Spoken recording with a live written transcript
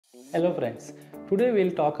Hello friends, today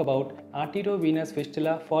we'll talk about arteriovenous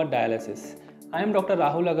fistula for dialysis. I am Dr.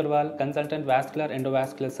 Rahul Agarwal, consultant vascular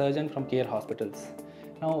endovascular surgeon from Care Hospitals.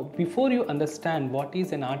 Now, before you understand what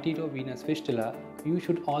is an arteriovenous fistula, you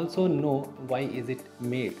should also know why is it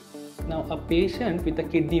made. Now, a patient with a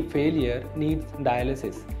kidney failure needs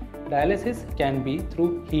dialysis. Dialysis can be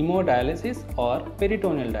through hemodialysis or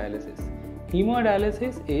peritoneal dialysis.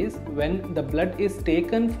 Hemodialysis is when the blood is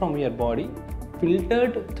taken from your body,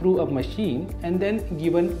 filtered through a machine and then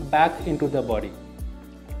given back into the body.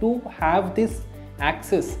 To have this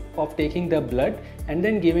access of taking the blood and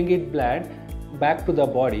then giving it back to the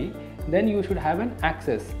body, then you should have an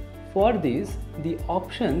access. For this, the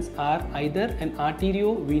options are either an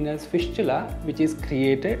arteriovenous fistula, which is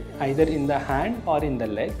created either in the hand or in the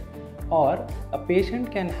leg, or a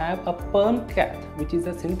patient can have a perm cath, which is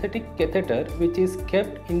a synthetic catheter which is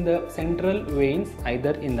kept in the central veins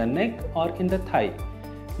either in the neck or in the thigh.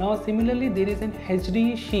 Now similarly, there is an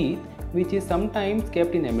HD sheath which is sometimes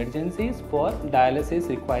kept in emergencies for dialysis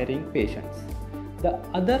requiring patients. The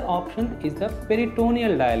other option is the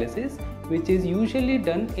peritoneal dialysis, which is usually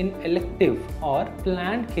done in elective or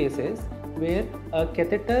planned cases where a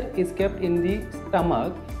catheter is kept in the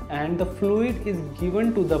stomach and the fluid is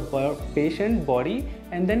given to the patient body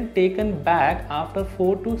and then taken back after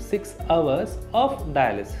 4 to 6 hours of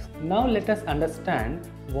dialysis. Now let us understand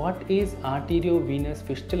what is arteriovenous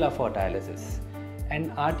fistula for dialysis. An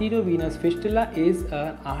arteriovenous fistula is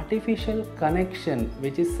an artificial connection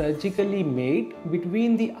which is surgically made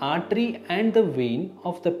between the artery and the vein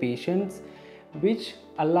of the patients, which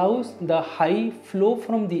allows the high flow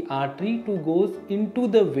from the artery to go into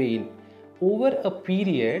the vein. Over a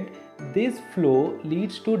period, this flow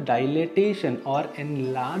leads to dilatation or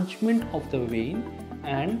enlargement of the vein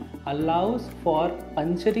and allows for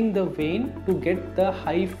puncturing the vein to get the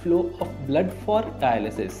high flow of blood for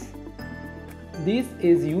dialysis. This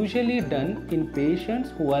is usually done in patients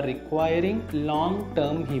who are requiring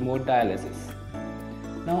long-term hemodialysis.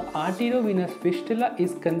 Now, arteriovenous fistula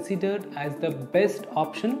is considered as the best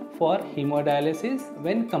option for hemodialysis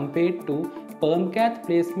when compared to perm cath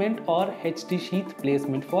placement or HD sheath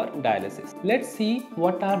placement for dialysis. Let's see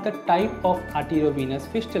what are the type of arteriovenous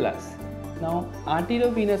fistulas. Now,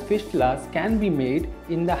 arteriovenous fistulas can be made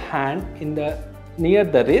in the hand near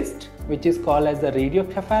the wrist, which is called as the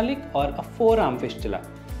radiocephalic or a forearm fistula.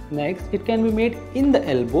 Next, it can be made in the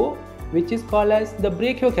elbow, which is called as the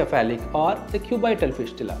brachiocephalic or the cubital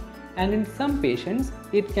fistula. And in some patients,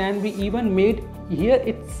 it can be even made here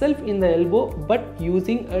itself in the elbow, but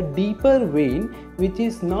using a deeper vein which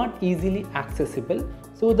is not easily accessible.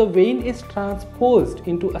 So the vein is transposed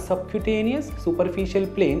into a subcutaneous superficial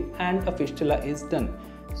plane and a fistula is done.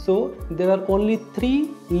 So there are only 3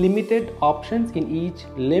 limited options in each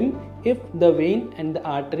limb if the vein and the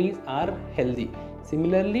arteries are healthy.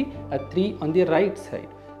 Similarly, a 3 on the right side.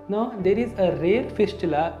 Now there is a rare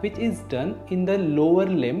fistula which is done in the lower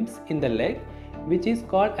limbs in the leg, which is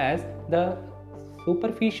called as the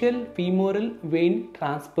superficial femoral vein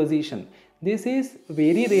transposition. This is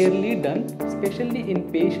very rarely done, especially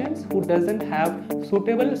in patients who doesn't have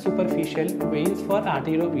suitable superficial veins for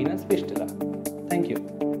arteriovenous fistula. Thank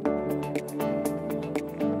you.